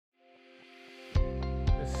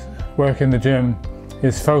work in the gym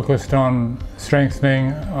is focused on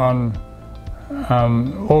strengthening, on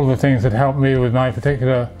all the things that help me with my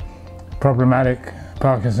particular problematic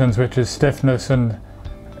Parkinson's, which is stiffness and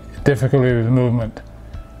difficulty with movement.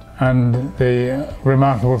 And the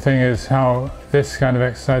remarkable thing is how this kind of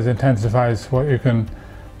exercise intensifies what you can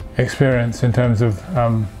experience in terms of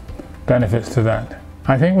benefits to that.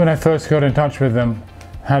 I think when I first got in touch with them,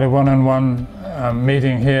 had a one-on-one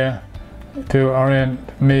meeting here to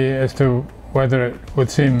orient me as to whether it would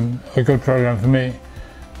seem a good program for me.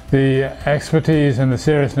 The expertise and the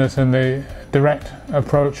seriousness and the direct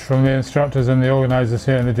approach from the instructors and the organizers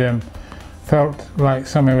here in the gym felt like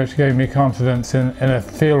something which gave me confidence in a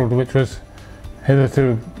field which was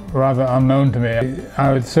hitherto rather unknown to me.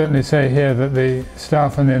 I would certainly say here that the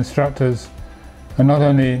staff and the instructors are not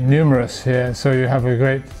only numerous here, so you have a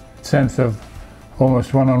great sense of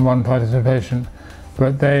almost one-on-one participation,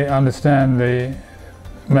 but they understand the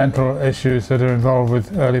mental issues that are involved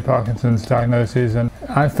with early Parkinson's diagnoses. And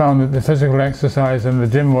I found that the physical exercise and the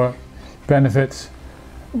gym work benefits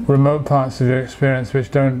remote parts of your experience which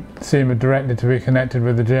don't seem directly to be connected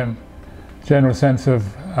with the gym. General sense of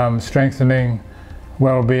strengthening,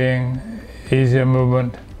 well-being, easier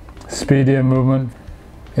movement, speedier movement.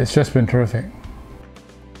 It's just been terrific.